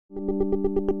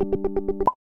Well,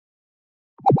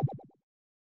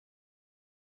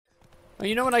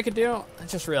 you know what I could do? I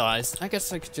just realized. I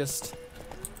guess I could just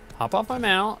hop off my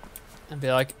mount and be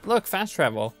like, look, fast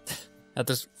travel at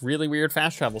this really weird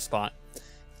fast travel spot.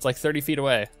 It's like 30 feet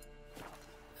away.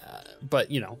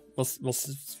 But, you know, we'll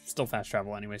still fast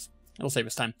travel anyways. It'll save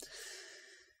us time.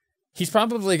 He's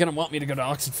probably going to want me to go to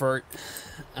Oxenfurt.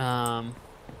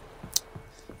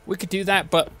 We could do that,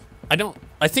 but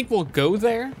I think we'll go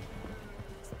there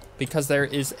because there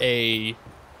is a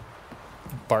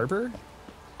barber.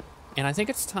 And I think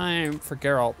it's time for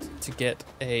Geralt to get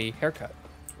a haircut.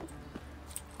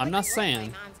 I'm not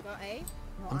saying.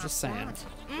 I'm just saying.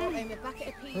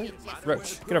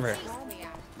 Roach, get over here.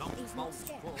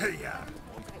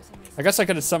 I guess I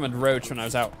could have summoned Roach when I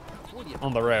was out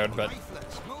on the road, but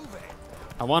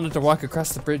I wanted to walk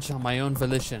across the bridge on my own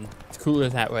volition. It's cooler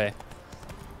that way.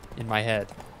 In my head.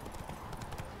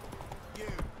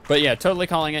 But yeah, totally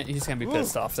calling it. He's gonna be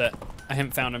pissed off that I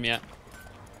haven't found him yet.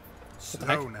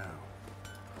 Slow now.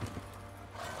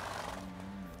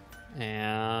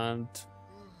 And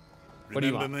what do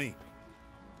you want? Me?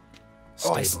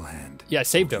 Stable hand. Yeah, I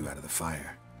saved him out of the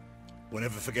fire. Won't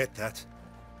ever forget that.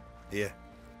 Here,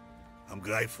 I'm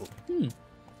grateful.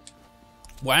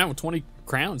 Wow, 20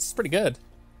 crowns. It's pretty good.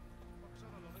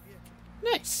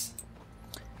 Nice.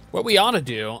 What we ought to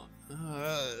do...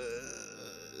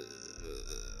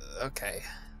 okay.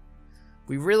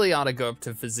 We really ought to go up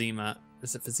to Vizima.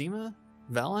 Is it Vizima?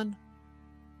 Velen?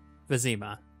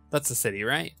 Vizima. That's the city,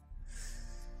 right?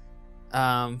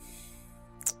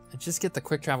 Just get the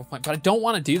quick travel point. But I don't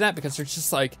want to do that because there's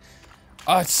just like...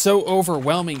 Oh, it's so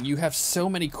overwhelming. You have so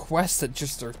many quests that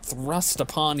just are thrust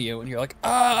upon you. And you're like,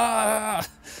 ah!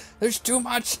 There's too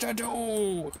much to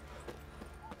do!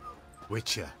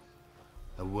 Witcher,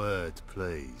 a word,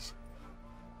 please.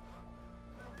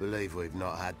 Believe we've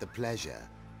not had the pleasure.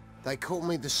 They call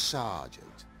me the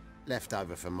Sergeant. Left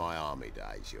over from my army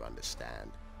days, you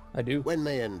understand. I do. When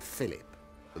me and Philip,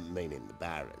 meaning the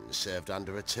Baron, served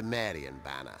under a Temerian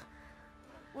banner.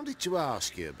 Wanted to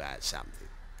ask you about something.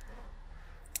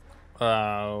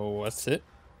 What's it?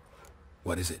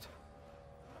 What is it?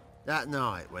 That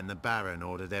night when the Baron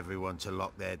ordered everyone to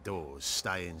lock their doors,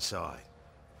 stay inside.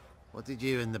 What did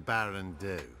you and the Baron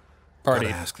do? Party.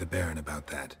 Gotta ask the Baron about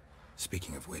that.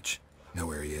 Speaking of which, know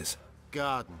where he is?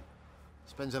 Garden.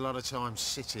 Spends a lot of time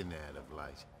sitting there of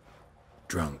late.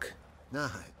 Drunk. No.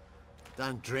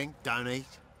 Don't drink, don't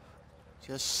eat.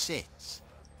 Just sits.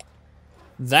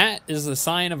 That is the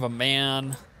sign of a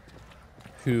man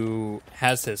who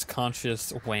has his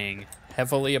conscience weighing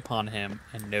heavily upon him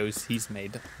and knows he's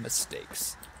made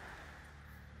mistakes.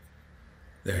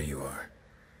 There you are.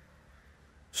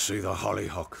 See the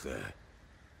hollyhock there?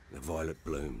 The violet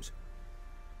blooms.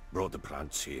 Brought the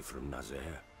plants here from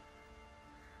Nazaire.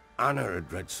 Anna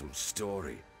had read some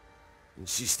story.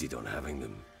 Insisted on having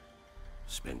them.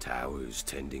 Spent hours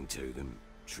tending to them,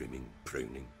 trimming,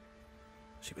 pruning.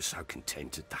 She was so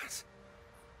content at that.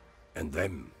 And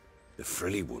them, the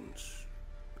frilly ones,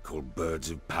 called birds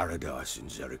of paradise in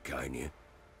Zerrikania.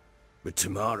 But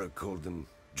Tamara called them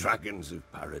dragons of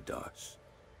paradise.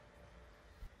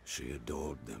 She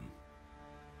adored them.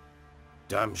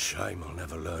 Damn shame I'll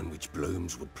never learn which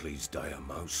blooms would please Dea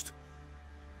most.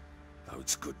 Though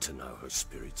it's good to know her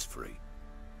spirit's free.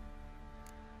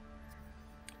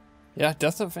 Yeah,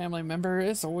 death of a family member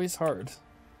is always hard.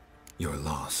 Your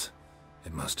loss.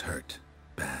 It must hurt.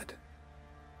 Bad.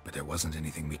 But there wasn't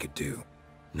anything we could do.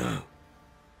 No.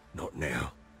 Not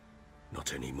now.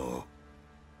 Not anymore.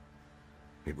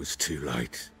 It was too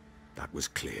late. That was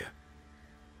clear.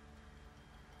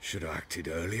 Should have acted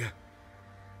earlier.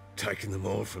 Taken them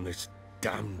all from this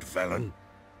damned Velen.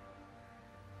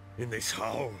 In this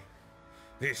hole.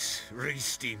 This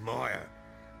reesty mire.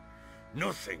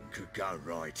 Nothing could go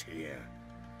right here.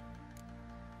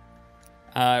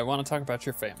 I want to talk about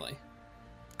your family.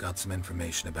 Got some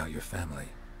information about your family.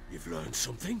 You've learned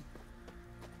something?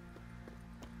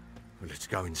 Well, let's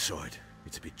go inside.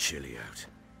 It's a bit chilly out.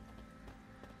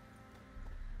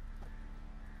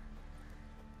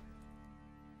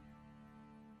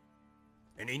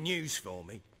 Any news for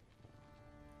me?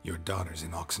 Your daughter's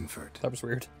in Oxenfurt. That was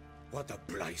weird. What the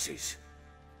blazes?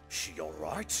 She all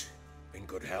right? In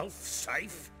good health?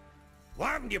 Safe?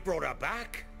 Why haven't you brought her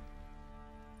back?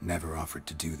 Never offered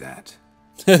to do that.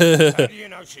 How do you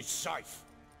know she's safe?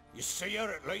 You see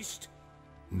her at least?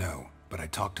 No, but I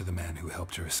talked to the man who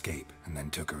helped her escape and then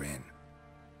took her in.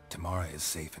 Tamara is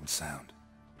safe and sound.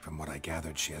 From what I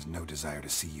gathered, she has no desire to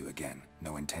see you again,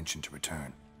 no intention to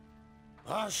return.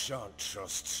 I shan't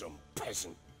trust some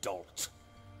peasant dolt.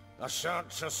 I shan't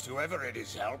trust whoever it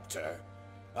is helped her.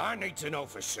 I need to know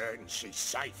for certain she's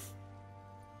safe.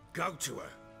 Go to her.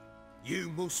 You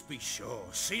must be sure.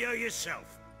 See her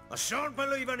yourself. I shan't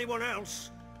believe anyone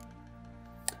else.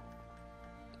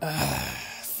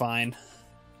 Fine.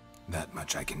 That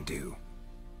much I can do.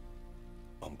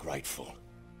 I'm grateful.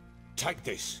 Take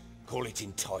this. Call it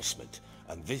enticement.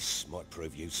 And this might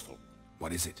prove useful.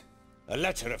 What is it? A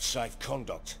letter of safe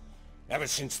conduct. Ever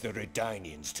since the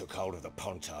Redanians took hold of the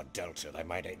Pontar Delta, they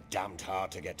made it damned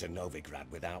hard to get to Novigrad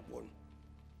without one.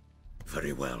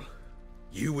 Very well.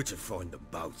 You were to find them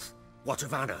both. What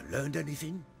of Anna? Learned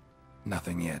anything?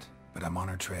 Nothing yet, but I'm on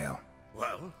her trail.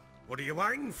 Well, what are you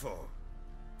waiting for?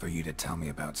 For you to tell me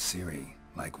about Ciri,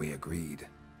 like we agreed.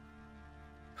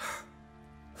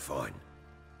 Fine.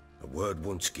 A word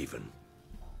once given.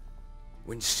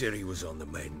 When Ciri was on the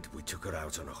mend, we took her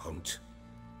out on a hunt.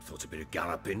 Thought a bit of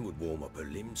galloping would warm up her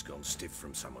limbs, gone stiff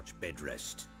from so much bed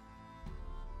rest.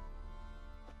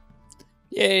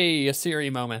 Yay, a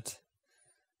Ciri moment.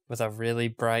 With a really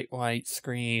bright white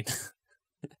screen.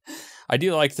 I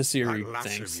do like the Ciri That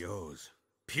lass things. of yours.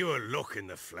 Pure luck in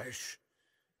the flesh.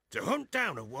 To hunt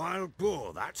down a wild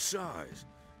boar that size.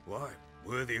 Why,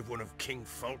 worthy of one of King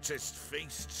Foltest's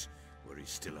feasts, where he's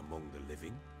still among the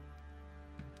living.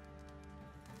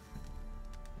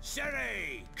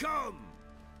 Ciri, come!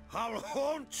 Our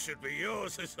haunt should be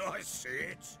yours as I see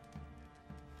it.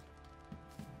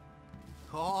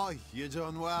 Oh, you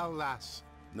done well, lass.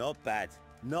 Not bad.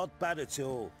 Not bad at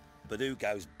all. But who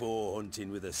goes boar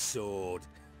hunting with a sword?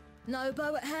 No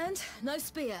bow at hand, no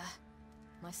spear.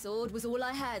 My sword was all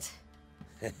I had.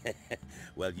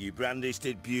 Well, you brandished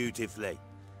it beautifully.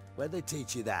 Where'd they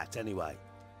teach you that, anyway?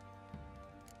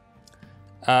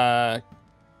 Now,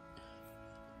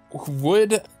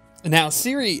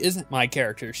 Ciri isn't my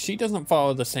character. She doesn't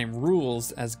follow the same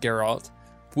rules as Geralt.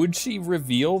 Would she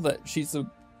reveal that she's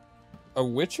a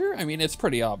witcher? I mean, it's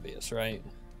pretty obvious, right?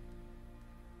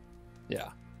 Yeah.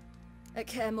 At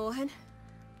Kaer Morhen?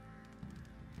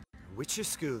 Witcher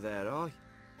school there, aye.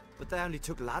 But they only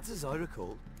took lads, as I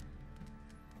recall.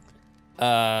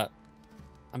 I'm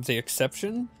the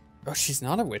exception? Oh, she's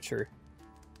not a witcher.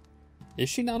 Is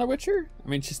she not a witcher? I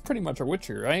mean, she's pretty much a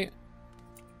witcher, right?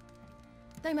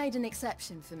 They made an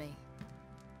exception for me.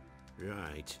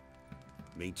 Right.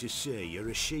 Mean to say you're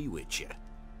a she-witcher?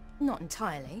 Not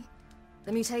entirely.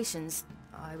 The mutations,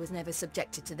 I was never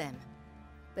subjected to them.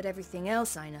 But everything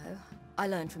else I know, I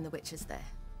learned from the witches there.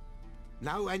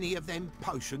 Know any of them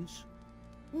potions?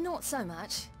 Not so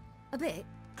much. A bit.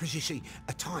 Because you see,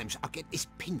 at times I get this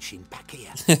pinching back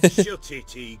here. Shut it,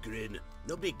 Egrin.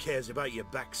 Nobody cares about your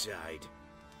backside.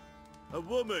 A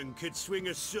woman could swing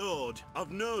a sword. I've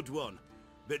knowed one.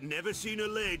 But never seen a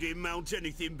lady mount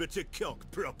anything but a cock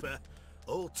proper.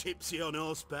 All tipsy on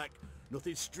horseback.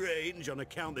 Nothing strange on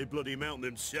account they bloody mount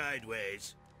them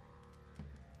sideways.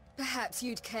 Perhaps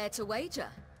you'd care to wager?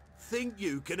 Think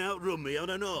you can outrun me on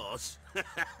an horse?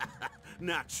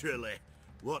 Naturally.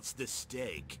 What's the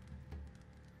stake?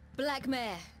 Black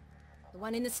mare. The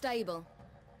one in the stable.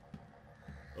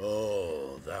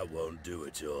 Oh, that won't do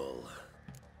it all.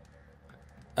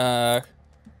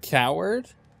 Coward?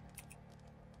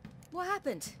 What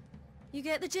happened? You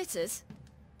get the jitters?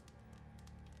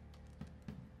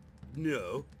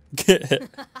 No.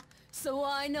 So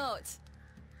why not?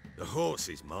 The horse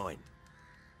is mine.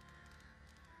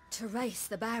 To race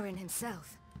the Baron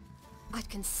himself. I'd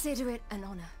consider it an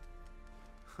honor.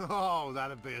 Oh,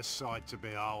 that'd be a sight to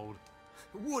behold.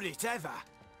 Would it ever?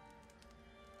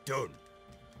 Done.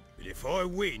 But if I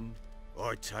win,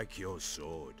 I take your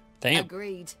sword. Damn.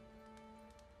 Agreed.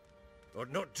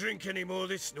 I'd not drink any more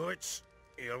this night.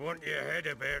 You'll want your head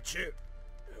about you.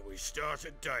 We start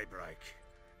at daybreak.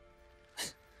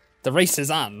 The race is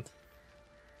on.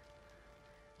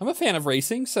 I'm a fan of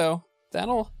racing, so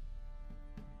that'll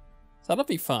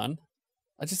be fun.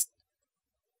 I'm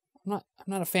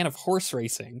not a fan of horse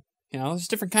racing. You know, there's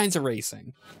different kinds of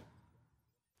racing.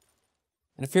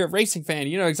 And if you're a racing fan,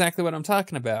 you know exactly what I'm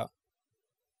talking about.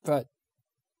 But,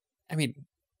 I mean,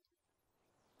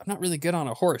 I'm not really good on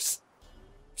a horse.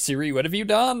 Ciri, what have you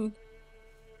done?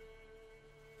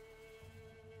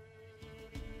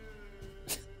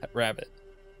 That rabbit.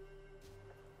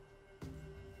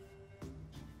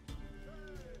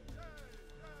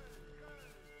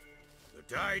 The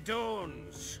day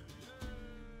dawns.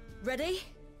 Ready?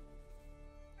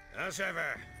 As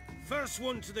ever, first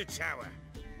one to the tower.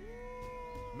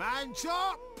 Man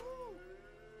chop!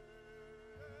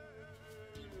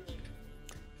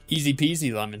 Easy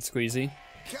peasy, lemon squeezy.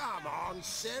 Come on,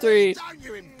 Ciri. 3, Don't you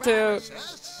 2, embarrass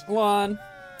us. 1.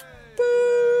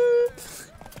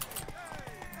 Boop.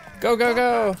 Go, go,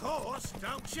 go. Horse,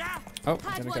 don't ya? Oh,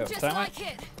 I'm gonna go that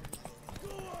way.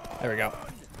 There we go.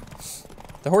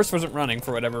 The horse wasn't running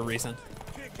for whatever reason.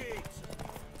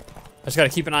 I just gotta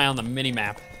keep an eye on the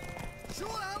mini-map.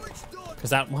 Because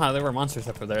that, wow, there were monsters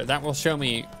up there. That will show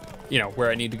me, you know,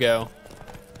 where I need to go.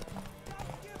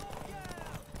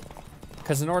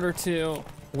 Because in order to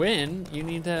win, you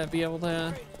need to be able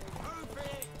to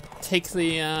take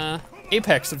the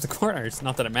apex of the corners.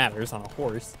 Not that it matters on a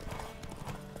horse.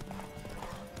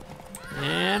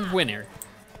 And winner.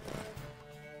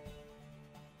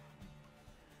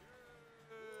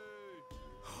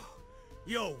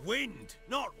 You're wind,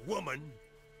 not woman.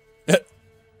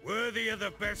 Worthy of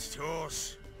the best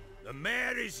horse. The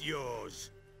mare is yours.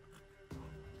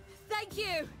 Thank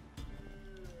you.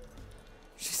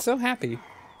 She's so happy.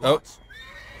 Oh.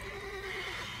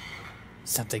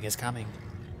 Something is coming.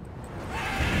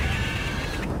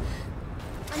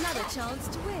 Another chance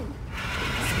to win.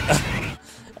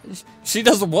 She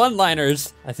does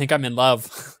one-liners. I think I'm in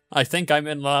love. I think I'm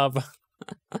in love.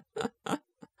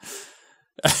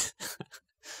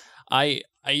 I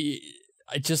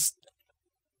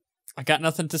got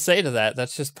nothing to say to that.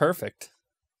 That's just perfect.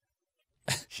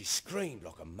 She screamed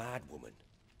like a mad woman.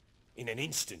 In an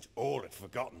instant, all had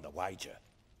forgotten the wager.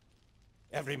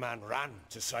 Every man ran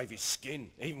to save his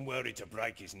skin, even worried to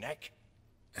break his neck.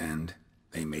 And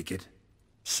they make it?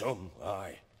 Some,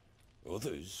 aye.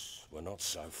 Others were not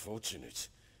so fortunate.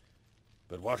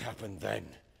 But what happened then?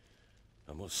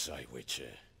 I must say,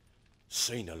 Witcher,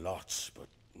 seen a lot, but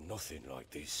nothing like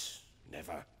this.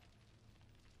 Never.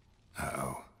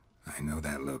 Uh-oh. I know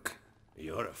that look.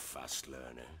 You're a fast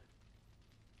learner.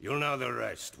 You'll know the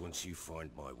rest once you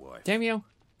find my wife. Damn you.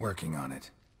 Working on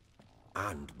it.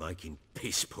 And making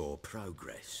piss-poor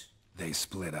progress. They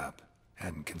split up.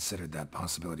 Hadn't considered that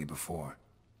possibility before.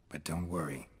 But don't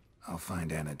worry. I'll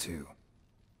find Anna too.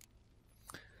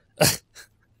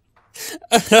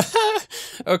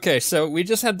 Okay, so we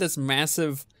just had this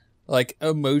massive, like,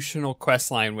 emotional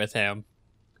quest line with him.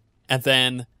 And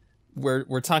then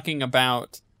we're talking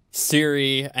about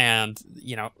Ciri, and,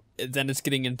 you know, then it's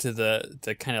getting into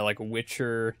the kind of like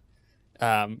Witcher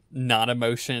not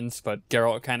emotions, but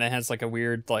Geralt kind of has like a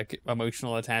weird like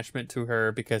emotional attachment to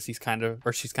her because he's kind of,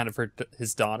 or she's kind of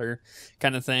his daughter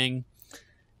kind of thing.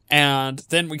 And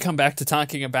then we come back to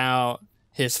talking about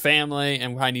his family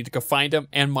and I need to go find him.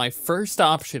 And my first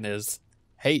option is,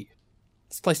 hey,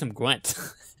 let's play some Gwent.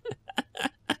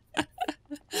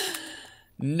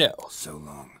 No. So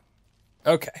long.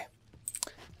 Okay.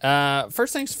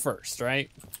 First things first, right?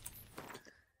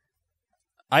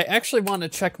 I actually want to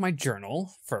check my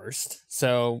journal first.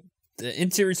 So, in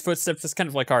Ciri's Footsteps is kind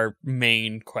of like our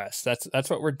main quest. That's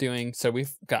what we're doing. So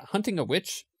we've got Hunting a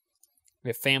Witch. We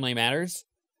have Family Matters.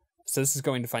 So this is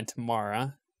going to find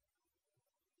Tamara.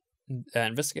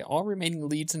 Investigate all remaining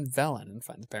leads in Velen and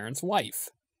find the Baron's wife.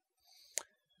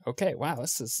 Okay, wow,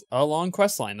 this is a long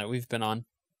quest line that we've been on.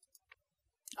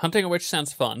 Hunting a Witch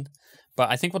sounds fun, but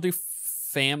I think we'll do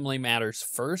Family Matters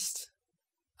first.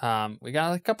 We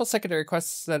got a couple secondary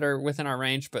quests that are within our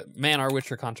range, but man, our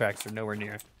Witcher contracts are nowhere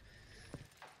near.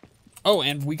 Oh,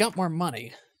 and we got more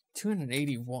money.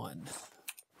 281.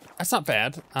 That's not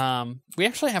bad. We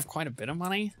actually have quite a bit of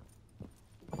money.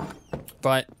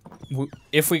 But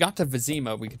if we got to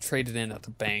Vizima, we could trade it in at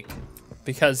the bank.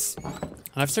 Because,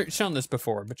 and I've shown this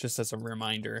before, but just as a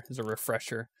reminder, as a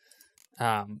refresher,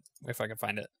 if I can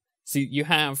find it. See, you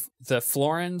have the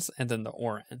Florins and then the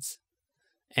Orans.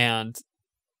 And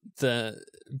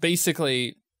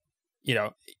basically, you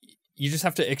know, you just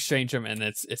have to exchange them, and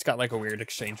it's got like a weird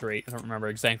exchange rate. I don't remember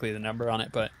exactly the number on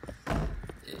it, but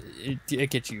it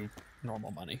gets you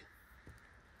normal money.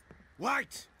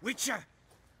 Wait, Witcher!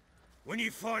 When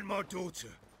you find my daughter,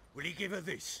 will you give her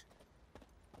this?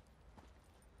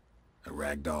 A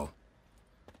rag doll?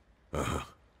 Uh-huh.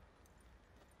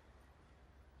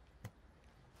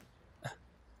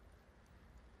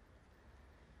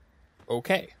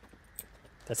 Okay.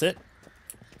 That's it?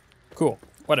 Cool.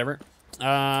 Whatever.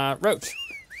 Roach.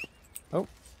 Oh,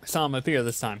 I saw him appear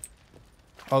this time.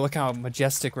 Oh, look how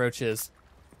majestic Roach is.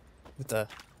 With the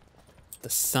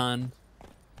sun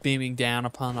beaming down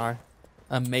upon our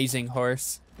amazing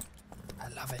horse. I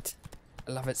love it.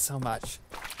 I love it so much.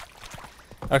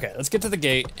 Okay, let's get to the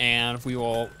gate, and we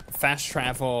will fast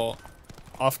travel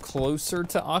off closer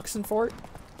to Oxenfurt.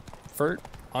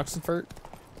 Oxenfurt.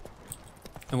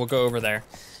 And we'll go over there.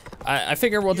 I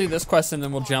figure we'll do this quest, and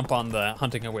then we'll jump on the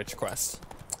Hunting a Witch quest.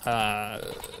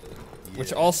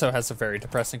 Which also has a very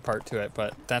depressing part to it,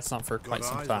 but that's not for quite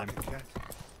some time.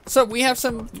 So we have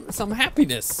some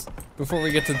happiness before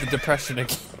we get to the depression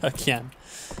again.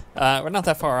 We're not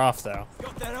that far off, though.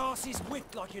 Got that eye asses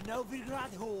whipped like a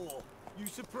Novigrad whore. You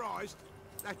surprised?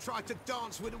 They tried to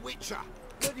dance with a witcher.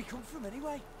 Where'd he come from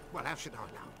anyway? Well, how should I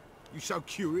know? You so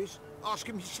curious? Ask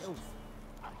him yourself.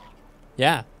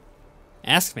 Yeah.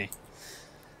 Ask me.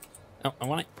 Oh, I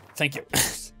want it. Thank you.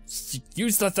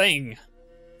 Use the thing.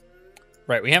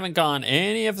 Right, we haven't gone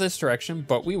any of this direction,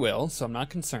 but we will, so I'm not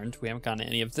concerned. We haven't gone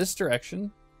any of this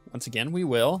direction. Once again, we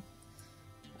will.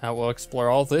 We'll explore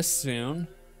all this soon.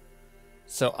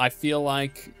 So I feel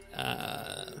like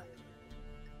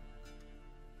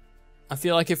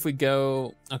if we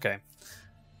go... Okay.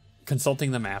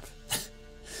 Consulting the map.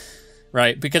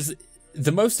 Right, because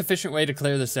the most efficient way to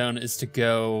clear the zone is to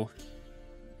go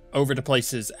over to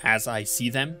places as I see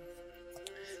them.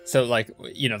 So, like,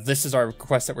 you know, this is our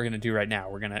quest that we're going to do right now.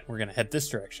 We're gonna head this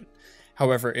direction.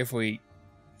 However, if we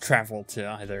travel to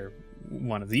either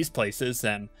one of these places,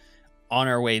 then on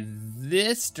our way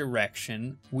this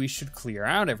direction, we should clear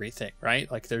out everything,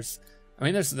 right? Like, there's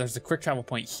a quick travel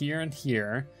point here and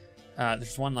here.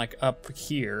 There's one, like, up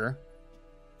here.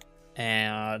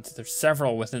 And there's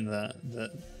several within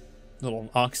the little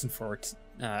Oxenford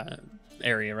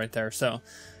area right there. So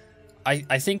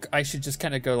I think I should just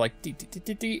kind of go like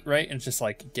right, and just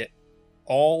like get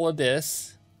all of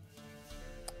this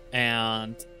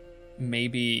and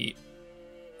maybe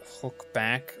hook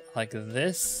back like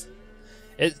this.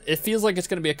 It feels like it's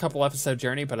going to be a couple episode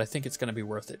journey, but I think it's going to be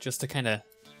worth it just to kind of,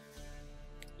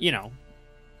 you know,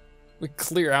 we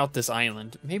clear out this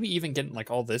island. Maybe even getting like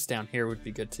all this down here would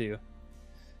be good too.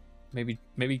 Maybe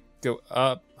go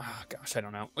up. Oh gosh, I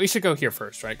don't know. We should go here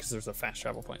first, right? Because there's a fast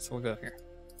travel point, so we'll go here.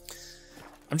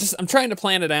 I'm trying to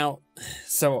plan it out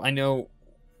so I know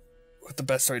what the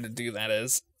best way to do that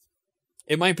is.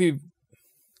 It might be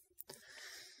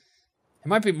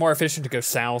more efficient to go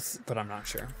south, but I'm not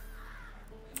sure.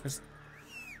 There's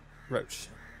Roach.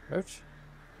 Roach?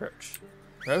 Roach.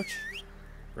 Roach?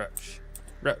 Roach.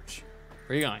 Roach.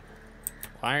 Where are you going?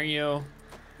 Why are you...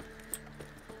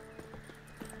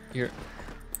 You're...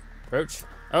 Roach?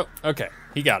 Oh, okay.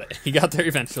 He got it. He got there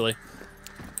eventually.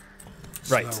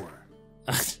 Right. Slower.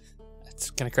 It's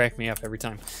gonna crack me up every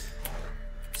time.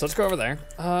 So let's go over there.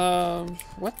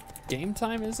 What game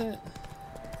time is it?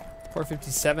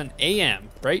 4:57 a.m.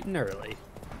 Bright and early.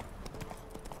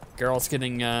 Geralt's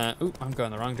getting, ooh, I'm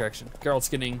going the wrong direction. Geralt's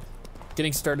getting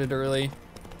started early.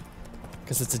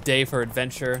 Because it's a day for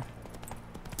adventure.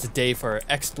 It's a day for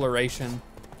exploration.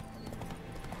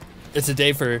 It's a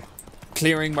day for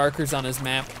clearing markers on his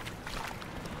map.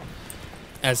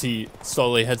 As he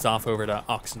slowly heads off over to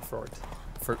Oxenford.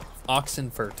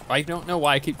 Oxenford. I don't know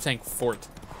why I keep saying fort.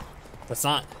 That's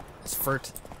not, it's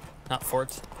fort, not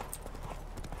fort.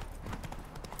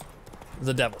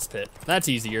 The Devil's Pit. That's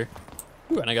easier.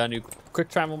 Ooh, and I got a new quick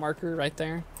travel marker right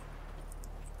there.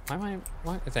 Why?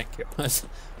 Thank you.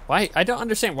 Why? I don't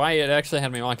understand why it actually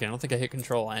had me walking. I don't think I hit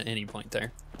control at any point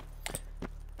there.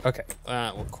 Okay,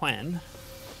 well, Quen.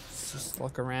 Let's just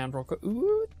look around real quick.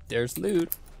 Ooh, there's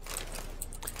loot.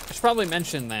 I should probably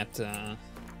mention that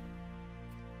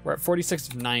we're at 46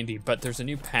 of 90, but there's a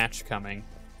new patch coming.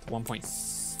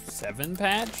 1.7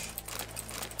 patch.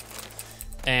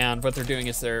 And what they're doing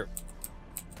is they're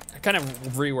kind of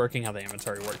reworking how the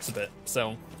inventory works a bit.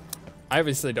 So I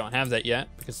obviously don't have that yet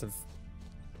because of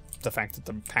the fact that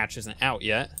the patch isn't out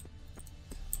yet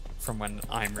from when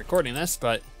I'm recording this,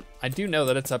 but I do know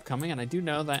that it's upcoming, and I do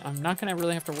know that I'm not gonna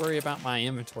really have to worry about my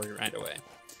inventory right away.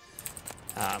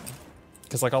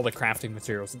 Because like all the crafting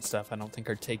materials and stuff, I don't think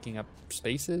are taking up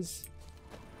spaces.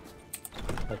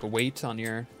 Like a weight on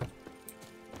your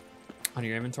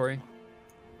inventory.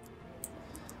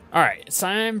 All right, it's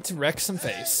time to wreck some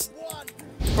face.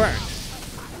 Burn.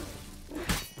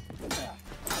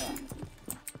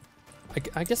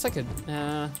 I guess I could,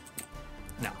 no.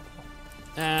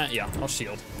 Yeah, I'll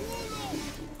shield.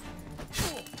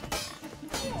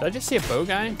 Did I just see a bow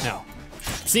guy? No.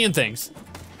 I'm seeing things.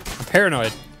 I'm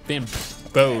paranoid. Being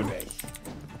bowed.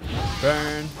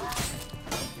 Burn.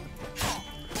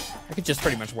 I could just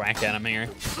pretty much whack at him here.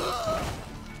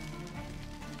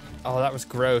 Oh, that was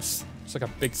gross. It's like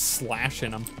a big slash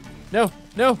in him. No,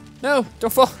 no, no,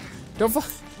 don't fall. Don't fall.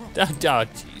 Oh,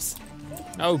 jeez.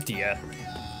 Oh, dear.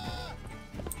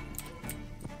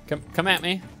 Come at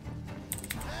me.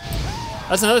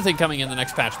 That's another thing coming in the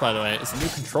next patch, by the way, is a new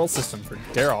control system for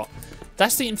Geralt.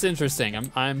 That seems interesting.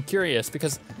 I'm curious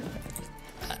because,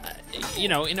 you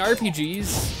know, in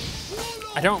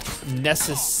RPGs, I don't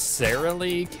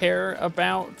necessarily care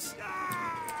about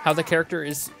how the character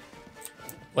is,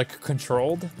 like,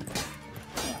 controlled.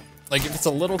 Like, if it's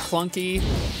a little clunky,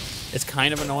 it's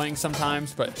kind of annoying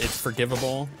sometimes, but it's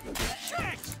forgivable.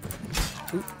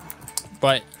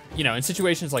 But you know, in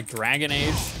situations like Dragon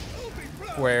Age,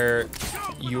 where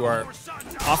you are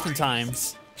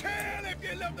oftentimes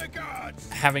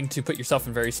having to put yourself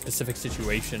in very specific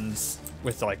situations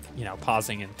with, like, you know,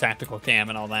 pausing and tactical cam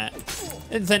and all that.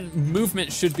 And then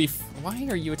movement should be, why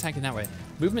are you attacking that way?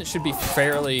 Movement should be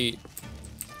fairly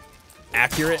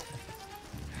accurate.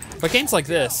 But games like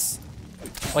this,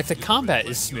 like, the combat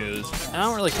is smooth, and I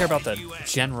don't really care about the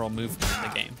general movement in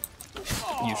the game,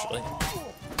 usually.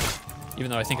 Even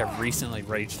though I think I've recently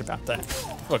raged about that.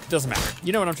 Look, it doesn't matter.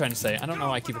 You know what I'm trying to say. I don't know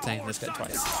why I keep attacking this guy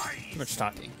twice. Too much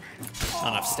talking.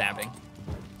 Not enough stabbing.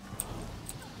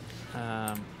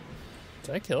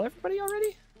 Did I kill everybody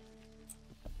already?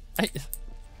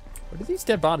 What are these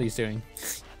dead bodies doing?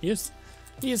 He is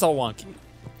all wonky.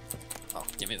 Oh,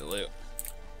 give me the loot.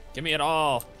 Give me it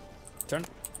all. Turn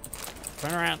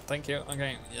around. Thank you.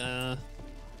 Okay.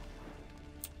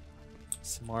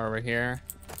 Some more over here.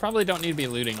 Probably don't need to be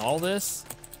looting all this,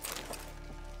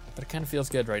 but it kind of feels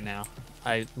good right now.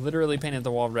 I literally painted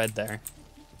the wall red there.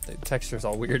 The texture's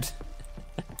all weird.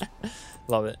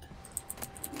 Love it.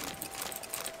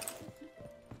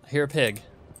 I hear a pig.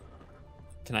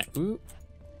 Can I kill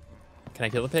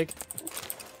the pig?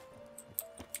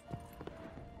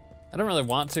 I don't really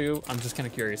want to. I'm just kind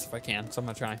of curious if I can, so I'm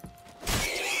gonna try.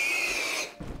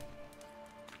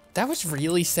 That was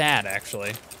really sad,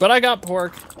 actually. But I got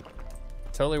pork.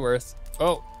 Totally worth.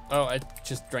 Oh, I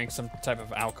just drank some type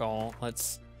of alcohol.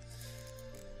 Let's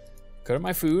go to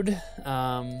my food.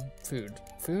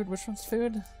 Food, which one's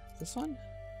food? This one?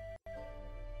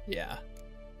 Yeah.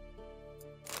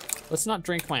 Let's not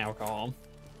drink my alcohol.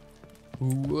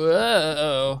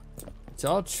 Whoa, it's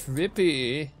all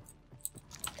trippy.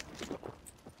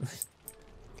 Can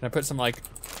I put some, like,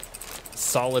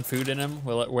 solid food in him?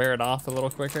 Will it wear it off a little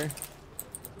quicker?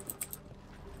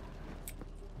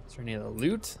 Is there any of the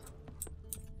loot?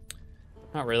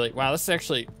 Not really. Wow, this is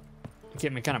actually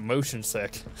getting me kind of motion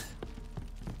sick.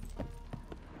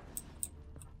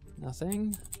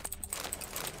 Nothing.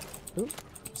 Ooh,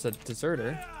 it's a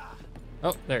deserter.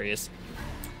 Oh, there he is.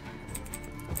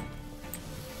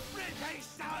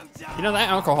 You know, that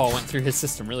alcohol went through his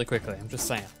system really quickly, I'm just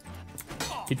saying.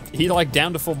 He like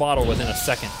downed a full bottle within a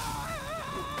second.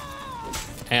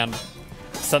 And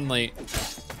suddenly,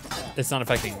 it's not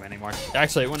affecting him anymore.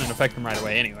 Actually, it wouldn't affect him right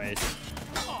away anyways.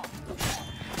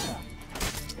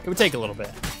 It would take a little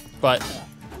bit, but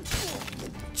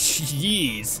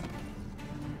jeez.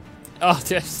 Oh,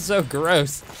 that's so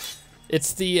gross.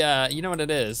 It's the, you know what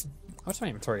it is? What's my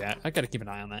inventory at? I gotta keep an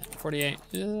eye on that. 48,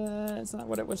 it's not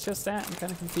what it was just at. I'm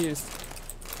kind of confused.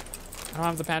 I don't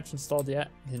have the patch installed yet,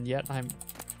 and yet I'm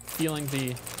feeling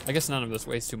the, I guess none of this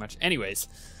weighs too much. Anyways,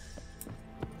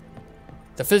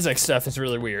 the physics stuff is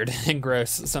really weird and gross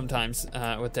sometimes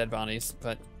with dead bodies,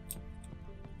 but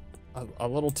a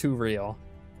little too real.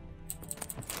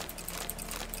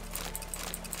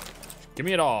 Give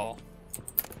me it all.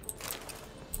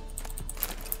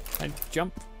 Can I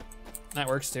jump? That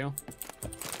works too.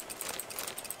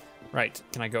 Right,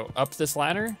 can I go up this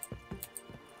ladder?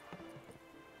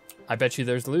 I bet you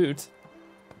there's loot.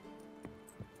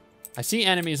 I see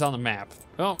enemies on the map.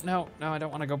 Oh, no, I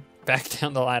don't want to go back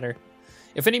down the ladder.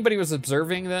 If anybody was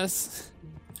observing this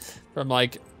from,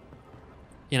 like,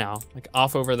 you know, like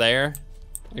off over there,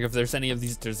 like if there's any of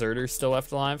these deserters still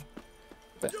left alive,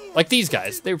 but like these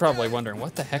guys, they were probably wondering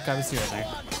what the heck I was doing there.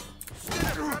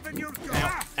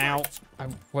 Ow, ow, I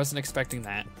wasn't expecting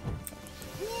that.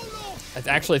 I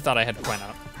actually thought I had to point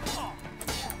out.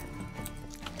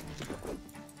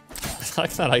 I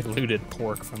thought I looted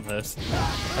pork from this.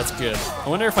 That's good. I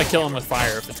wonder if I kill him with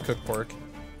fire, if it's cooked pork.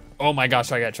 Oh my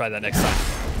gosh, I gotta try that next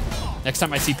time. Next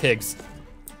time I see pigs.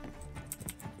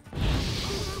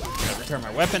 Gotta return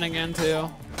my weapon again too.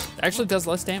 It actually does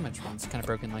less damage when it's kind of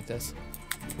broken like this.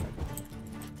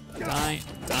 Die,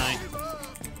 die.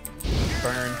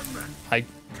 Burn. I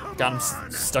got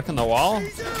him stuck in the wall?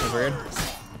 That's weird.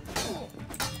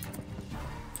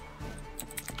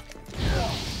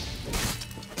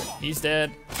 He's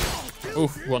dead.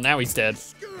 Oof, well now he's dead.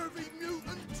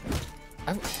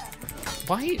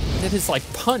 Why did his like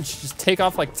punch just take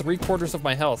off like 3/4 of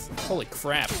my health? Holy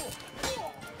crap.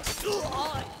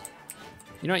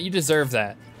 You know what, you deserve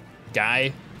that,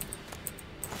 guy.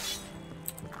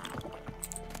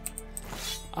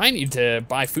 I need to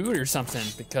buy food or something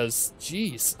because,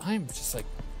 geez, I'm just like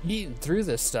eating through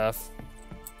this stuff.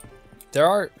 There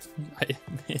are,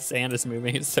 his hand is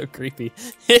moving, it's so creepy.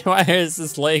 Why is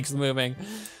his legs moving?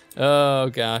 Oh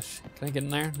gosh, can I get in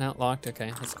there? Not locked,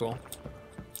 okay, that's cool.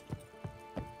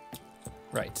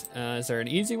 Right, is there an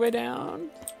easy way down?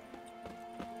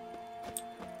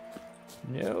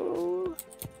 No.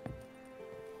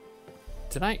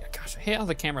 Did I? Gosh, I hate how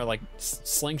the camera like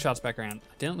slingshots back around.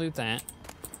 I didn't loot that.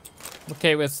 I'm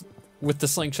okay with the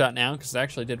slingshot now because it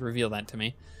actually did reveal that to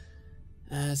me.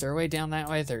 Is there a way down that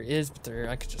way? There is, but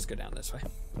I could just go down this way.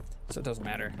 So it doesn't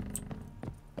matter.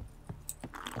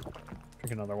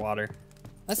 Drink another water.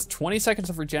 That's 20 seconds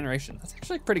of regeneration. That's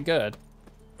actually pretty good.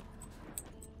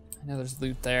 I know there's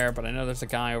loot there, but I know there's a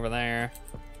guy over there.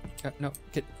 Oh, no,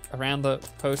 get around the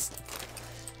post.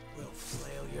 We'll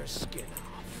flail your skin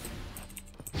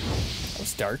off. That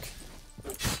was dark.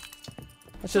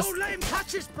 Let's just Don't let him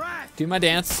catch his breath. do my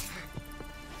dance.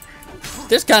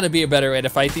 There's got to be a better way to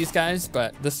fight these guys,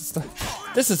 but this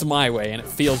is my way, and it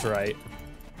feels right.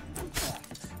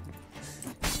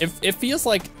 It feels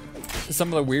like some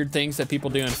of the weird things that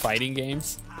people do in fighting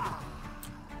games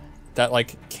that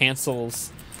like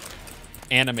cancels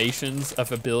animations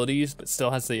of abilities, but still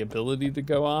has the ability to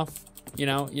go off. You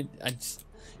know, it's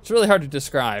really hard to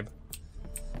describe.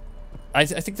 I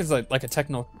think there's like a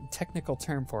technical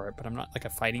term for it, but I'm not like a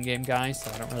fighting game guy, so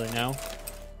I don't really know.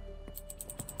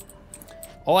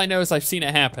 All I know is I've seen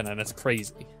it happen, and it's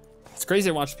crazy. It's crazy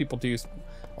to watch people do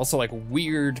also like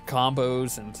weird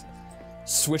combos and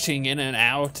switching in and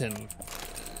out, and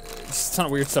just a ton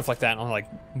of weird stuff like that on like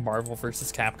Marvel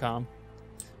vs. Capcom,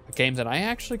 a game that I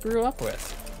actually grew up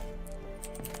with.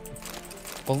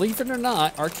 Believe it or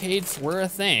not, arcades were a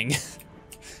thing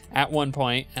at one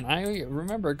point, and I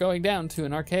remember going down to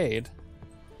an arcade.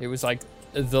 It was like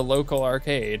the local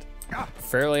arcade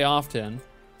fairly often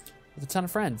with a ton of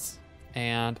friends.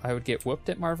 And I would get whooped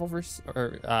at Marvel vs.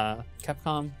 or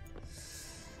Capcom.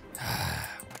 Oh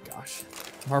my gosh,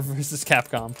 Marvel vs.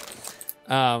 Capcom.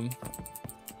 I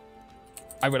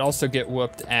would also get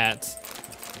whooped at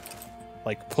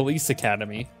like Police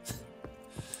Academy,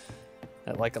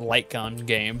 at like a light gun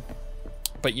game.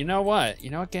 But you know what? You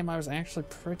know what game I was actually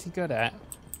pretty good at?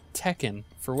 Tekken.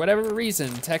 For whatever reason,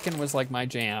 Tekken was like my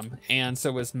jam, and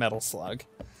so was Metal Slug.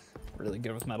 Really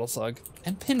good with Metal Slug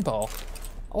and pinball.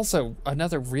 Also,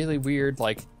 another really weird,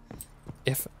 like,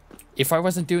 if I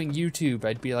wasn't doing YouTube,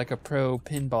 I'd be like a pro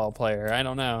pinball player. I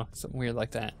don't know, something weird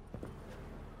like that.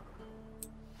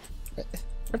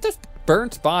 Where'd those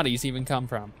burnt bodies even come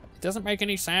from? It doesn't make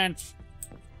any sense.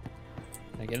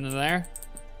 Can I get into there?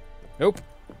 Nope.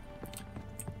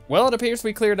 Well, it appears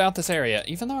we cleared out this area,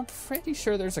 even though I'm pretty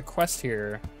sure there's a quest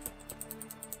here.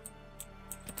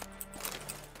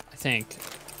 I think.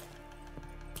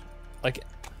 Like,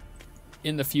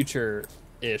 in the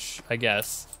future-ish, I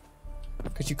guess.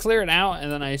 Could you clear it out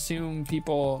and then I assume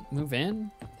people move in?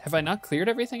 Have I not cleared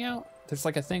everything out? There's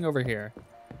like a thing over here.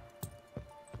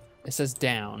 It says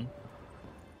down.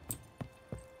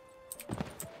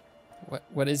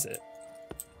 What is it?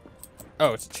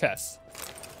 Oh, it's a chest.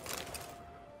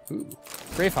 Ooh,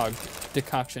 Grave Hog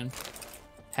decoction.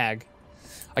 Hag.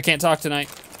 I can't talk tonight.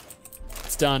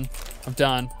 It's done. I'm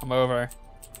done. I'm over.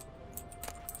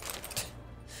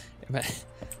 I'm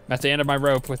at the end of my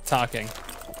rope with talking.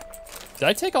 Did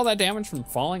I take all that damage from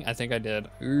falling? I think I did.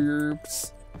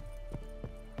 Oops.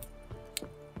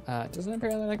 It doesn't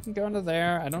appear that I can go into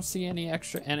there. I don't see any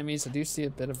extra enemies. I do see a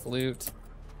bit of loot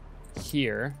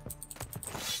here.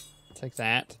 Take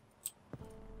that.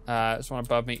 There's one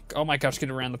above me. Oh my gosh, get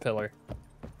around the pillar.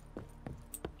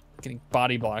 Getting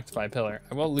body blocked by a pillar.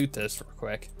 I will loot this real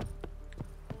quick.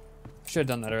 Should have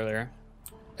done that earlier.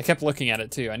 I kept looking at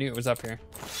it too. I knew it was up here.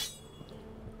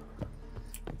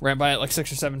 Ran by it like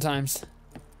 6 or 7 times.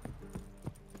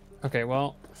 Okay,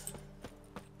 well.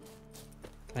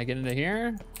 Can I get into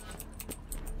here?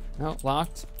 No,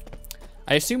 locked.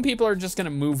 I assume people are just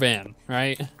gonna move in,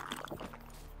 right?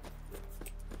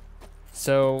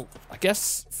 So, I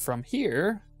guess from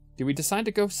here, do we decide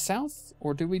to go south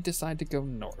or do we decide to go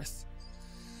north?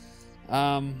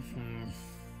 I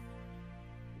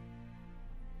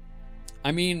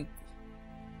mean,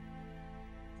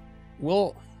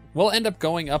 we'll end up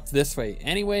going up this way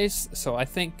anyways, so I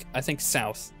think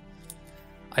south.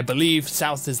 I believe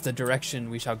south is the direction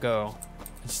we shall go.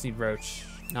 I just need Roach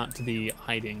not to be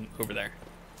hiding over there.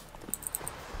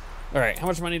 All right, how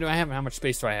much money do I have and how much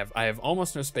space do I have? I have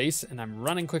almost no space and I'm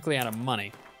running quickly out of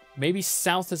money. Maybe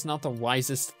south is not the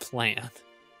wisest plan.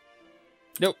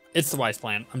 Nope, it's the wise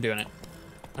plan. I'm doing it.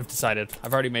 I've decided.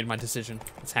 I've already made my decision.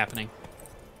 It's happening.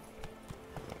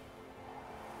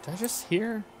 Did I just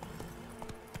hear?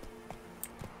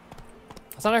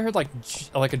 I thought I heard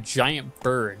like a giant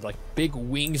bird, like big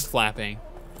wings flapping.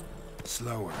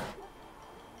 Slower.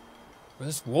 Were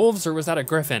this wolves or was that a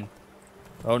griffin?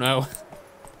 Oh no.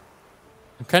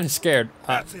 I'm kind of scared.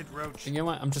 That's it, Roach. You know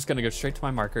what? I'm just gonna go straight to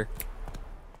my marker.